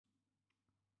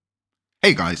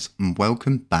Hey guys, and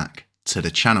welcome back to the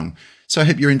channel. So I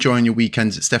hope you're enjoying your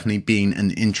weekends. It's definitely been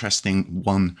an interesting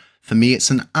one for me.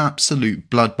 It's an absolute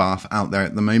bloodbath out there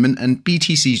at the moment, and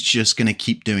BTC is just going to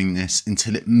keep doing this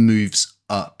until it moves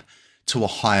up to a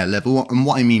higher level. And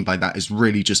what I mean by that is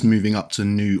really just moving up to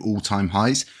new all-time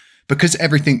highs, because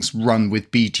everything's run with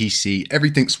BTC.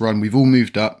 Everything's run. We've all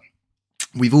moved up.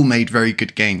 We've all made very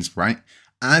good gains, right?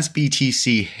 As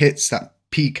BTC hits that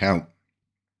peak out,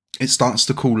 it starts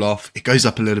to cool off, it goes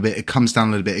up a little bit, it comes down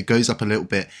a little bit, it goes up a little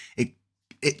bit.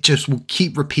 It just will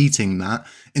keep repeating that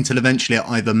until eventually it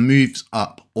either moves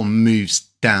up or moves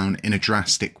down in a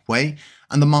drastic way.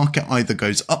 And the market either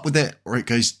goes up with it or it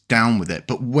goes down with it.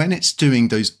 But when it's doing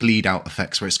those bleed out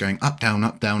effects where it's going up, down,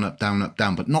 up, down, up, down, up,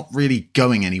 down, but not really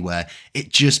going anywhere, it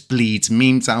just bleeds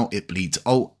memes out, it bleeds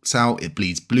alts out, it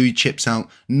bleeds blue chips out.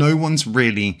 No one's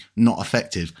really not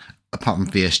affected. Apart from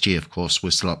VSG, of course,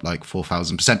 we're still up like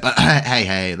 4,000%. But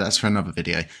hey, that's for another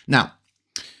video. Now,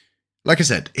 like I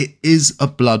said, it is a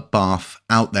bloodbath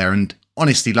out there. And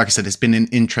honestly, like I said, it's been an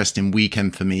interesting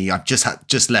weekend for me. I've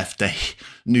just left a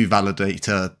new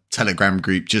validator Telegram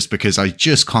group just because I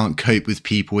just can't cope with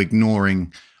people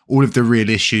ignoring all of the real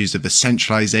issues of the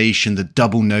centralization, the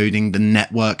double noding, the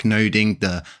network noding,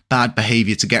 the bad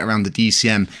behavior to get around the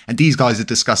DCM. And these guys are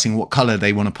discussing what color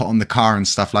they want to put on the car and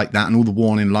stuff like that. And all the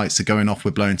warning lights are going off.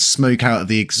 We're blowing smoke out of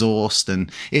the exhaust.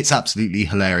 And it's absolutely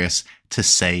hilarious, to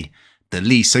say the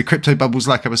least. So crypto bubbles,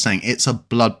 like I was saying, it's a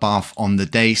bloodbath on the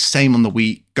day. Same on the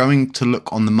week. Going to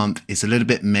look on the month is a little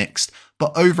bit mixed.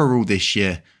 But overall this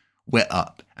year, we're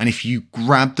up. And if you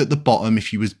grabbed at the bottom,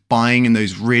 if you was buying in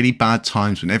those really bad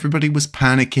times when everybody was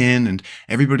panicking and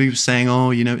everybody was saying,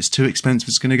 oh, you know, it's too expensive,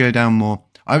 it's going to go down more,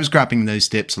 I was grabbing those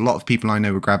dips. A lot of people I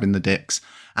know were grabbing the dips.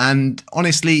 And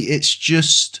honestly, it's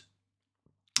just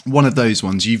one of those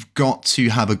ones. You've got to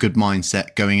have a good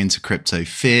mindset going into crypto.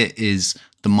 Fear is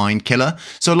the mind killer.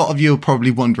 So a lot of you are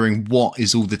probably wondering, what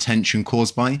is all the tension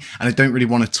caused by? And I don't really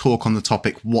want to talk on the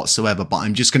topic whatsoever, but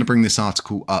I'm just going to bring this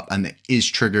article up, and it is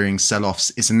triggering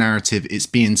sell-offs. It's a narrative. It's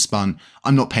being spun.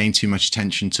 I'm not paying too much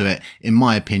attention to it. In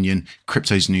my opinion,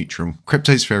 crypto's neutral.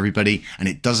 Crypto's for everybody, and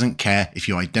it doesn't care if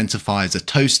you identify as a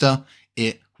toaster.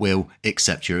 It will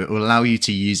accept you. It will allow you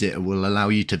to use it. It will allow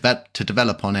you to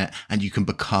develop on it, and you can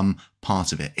become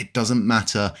part of it. It doesn't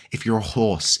matter if you're a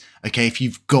horse. Okay, if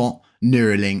you've got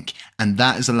Neuralink and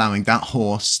that is allowing that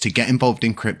horse to get involved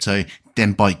in crypto,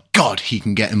 then by God, he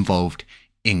can get involved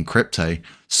in crypto.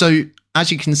 So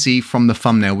as you can see from the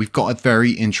thumbnail, we've got a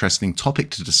very interesting topic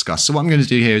to discuss. So what I'm going to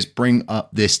do here is bring up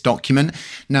this document.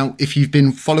 Now, if you've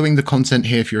been following the content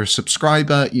here, if you're a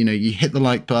subscriber, you know, you hit the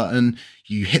like button,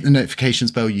 you hit the notifications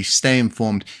bell, you stay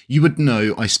informed, you would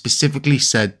know I specifically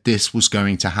said this was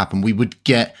going to happen. We would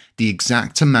get the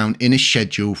exact amount in a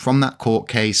schedule from that court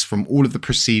case, from all of the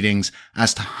proceedings,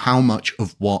 as to how much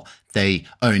of what they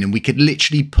own. And we could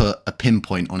literally put a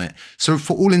pinpoint on it. So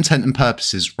for all intent and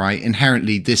purposes, right,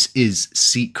 inherently this is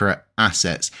secret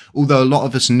assets. Although a lot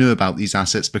of us knew about these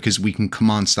assets because we can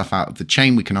command stuff out of the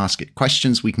chain, we can ask it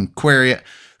questions, we can query it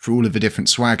through all of the different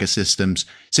Swagger systems.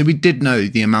 So we did know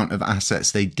the amount of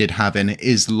assets they did have, and it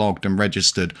is logged and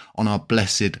registered on our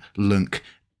blessed LUNC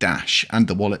Dash and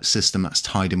the wallet system that's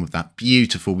tied in with that.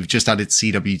 Beautiful. We've just added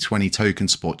CW20 token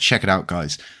support. Check it out,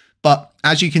 guys. But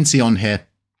as you can see on here,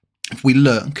 if we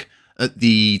look at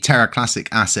the Terra Classic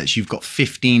assets, you've got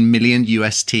 15 million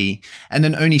UST and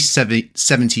then only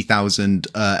 70,000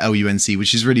 LUNC,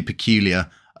 which is really peculiar.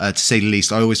 To say the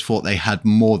least. I always thought they had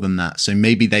more than that. So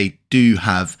maybe they do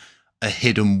have a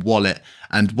hidden wallet.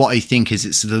 And what I think is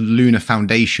it's the Lunar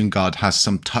Foundation Guard has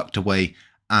some tucked away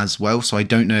as well. So I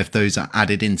don't know if those are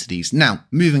added into these. Now,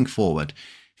 moving forward,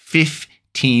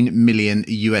 15 million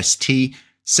UST,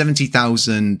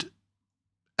 70,000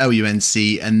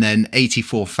 LUNC, and then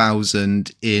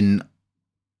 84,000 in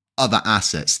other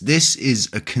assets. This is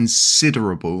a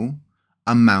considerable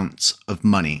amount of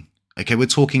money. Okay, we're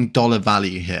talking dollar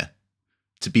value here,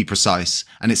 to be precise,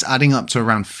 and it's adding up to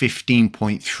around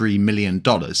 $15.3 million.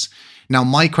 Now,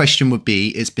 my question would be,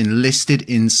 it's been listed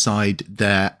inside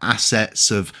their assets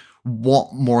of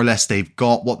what more or less they've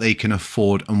got, what they can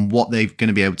afford, and what they're going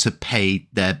to be able to pay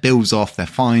their bills off, their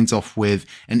fines off with,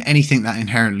 and anything that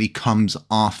inherently comes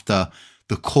after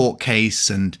the court case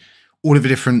and all of the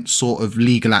different sort of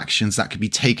legal actions that could be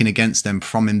taken against them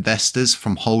from investors,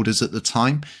 from holders at the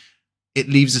time. It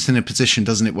leaves us in a position,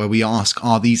 doesn't it, where we ask,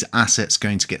 are these assets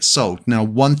going to get sold? Now,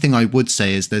 one thing I would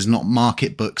say is there's not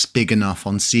market books big enough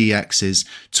on CEXs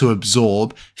to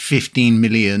absorb 15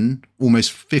 million,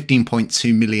 almost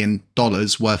 $15.2 million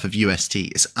worth of UST.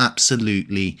 It's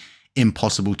absolutely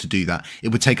impossible to do that. It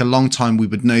would take a long time. We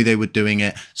would know they were doing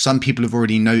it. Some people have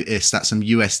already noticed that some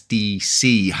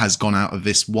USDC has gone out of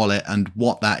this wallet, and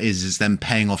what that is them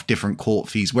paying off different court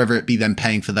fees, whether it be them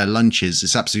paying for their lunches.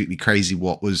 It's absolutely crazy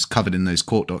what was covered in those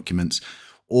court documents,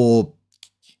 or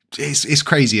it's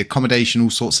crazy, accommodation, all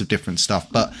sorts of different stuff.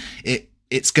 But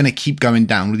it's going to keep going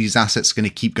down. These assets are going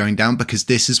to keep going down because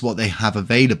this is what they have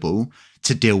available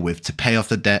to deal with, to pay off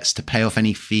the debts, to pay off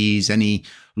any fees, any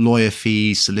lawyer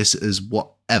fees, solicitors,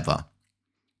 whatever.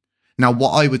 Now,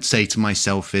 what I would say to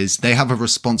myself is they have a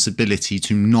responsibility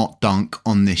to not dunk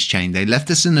on this chain. They left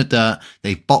us in the dirt.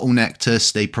 They bottlenecked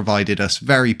us. They provided us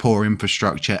very poor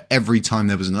infrastructure. Every time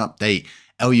there was an update,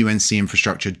 LUNC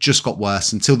infrastructure just got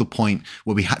worse, until the point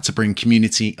where we had to bring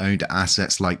community-owned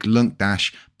assets like LUNC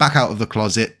Dash back out of the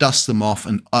closet, dust them off,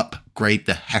 and upgrade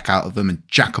the heck out of them and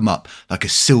jack them up like a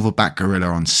silverback gorilla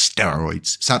on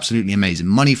steroids. It's absolutely amazing.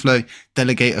 Money flow,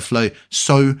 delegator flow,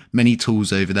 so many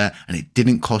tools over there, and it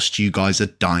didn't cost you guys a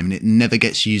dime, and it never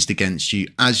gets used against you.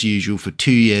 As usual, for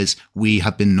 2 years, we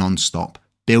have been non-stop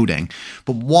building.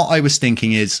 But what I was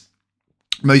thinking is,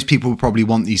 most people would probably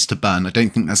want these to burn. I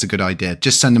don't think that's a good idea.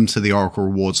 Just send them to the Oracle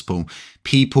Rewards pool.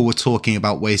 People were talking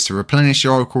about ways to replenish the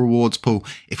Oracle Rewards pool.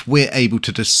 If we're able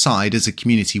to decide as a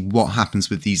community what happens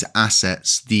with these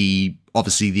assets,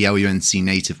 obviously the LUNC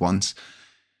native ones,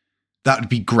 that would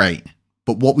be great.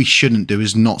 But what we shouldn't do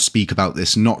is not speak about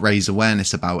this, not raise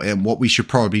awareness about it. And what we should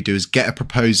probably do is get a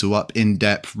proposal up in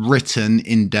depth, written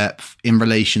in depth in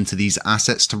relation to these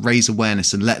assets, to raise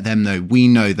awareness and let them know we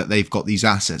know that they've got these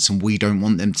assets and we don't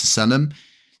want them to sell them.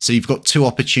 So you've got two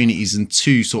opportunities and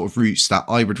two sort of routes that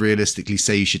I would realistically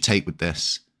say you should take with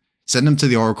this. Send them to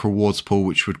the Oracle Rewards pool,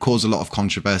 which would cause a lot of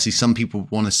controversy. Some people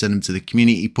want to send them to the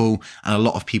community pool, and a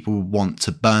lot of people want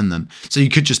to burn them. So you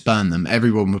could just burn them.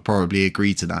 Everyone would probably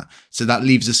agree to that. So that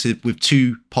leaves us with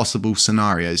two possible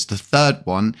scenarios. The third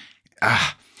one,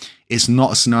 it's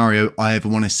not a scenario I ever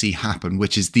want to see happen,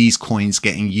 which is these coins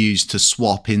getting used to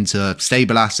swap into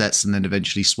stable assets and then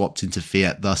eventually swapped into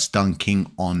fiat, thus dunking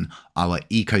on our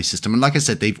ecosystem. And like I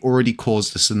said, they've already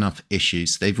caused us enough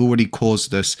issues. They've already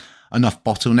caused us enough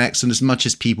bottlenecks, and as much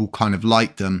as people kind of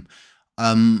like them,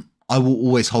 I will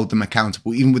always hold them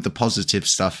accountable. Even with the positive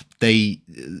stuff,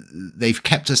 they've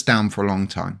kept us down for a long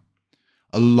time,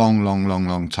 a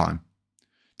long time,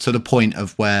 to the point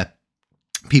of where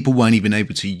people weren't even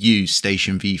able to use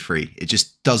Station V3. It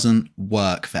just doesn't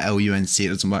work for LUNC. It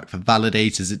doesn't work for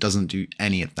validators. It doesn't do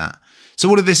any of that. So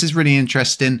all of this is really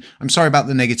interesting. I'm sorry about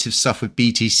the negative stuff with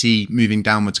BTC moving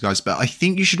downwards, guys, but I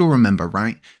think you should all remember,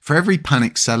 right? For every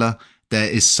panic seller, there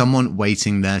is someone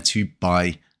waiting there to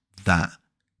buy that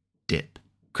dip.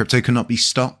 Crypto cannot be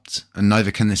stopped, and neither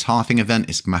can this halving event.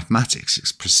 It's mathematics,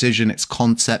 it's precision, it's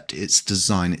concept, it's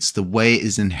design. It's the way it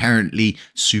is inherently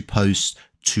supposed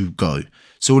to go.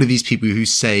 So all of these people who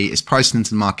say it's priced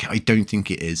into the market, I don't think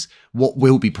it is. What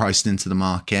will be priced into the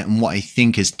market, and what I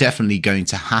think is definitely going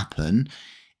to happen,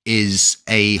 is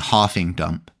a halving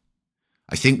dump.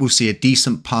 I think we'll see a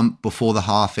decent pump before the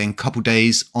halving, couple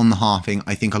days on the halving.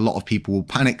 I think a lot of people will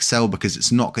panic sell because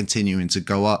it's not continuing to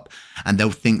go up, and they'll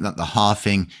think that the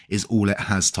halving is all it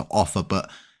has to offer.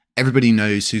 But everybody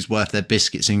knows who's worth their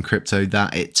biscuits in crypto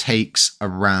that it takes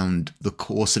around the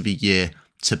course of a year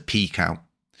to peak out.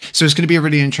 So it's going to be a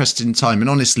really interesting time. And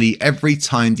honestly, every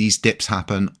time these dips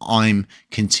happen, I'm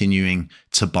continuing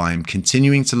to buy. I'm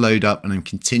continuing to load up, and I'm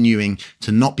continuing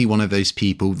to not be one of those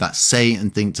people that say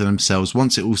and think to themselves,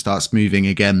 once it all starts moving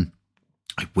again,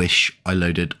 I wish I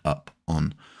loaded up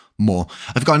on more.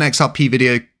 I've got an XRP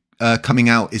video coming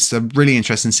out. It's a really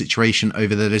interesting situation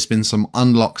over there. There's been some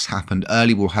unlocks happened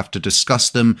early. We'll have to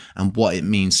discuss them and what it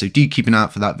means. So do keep an eye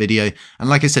out for that video. And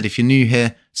like I said, if you're new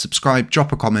here, subscribe,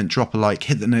 drop a comment, drop a like,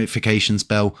 hit the notifications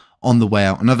bell on the way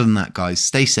out. And other than that, guys,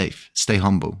 stay safe, stay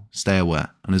humble, stay aware.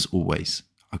 And as always,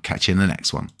 I'll catch you in the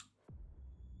next one.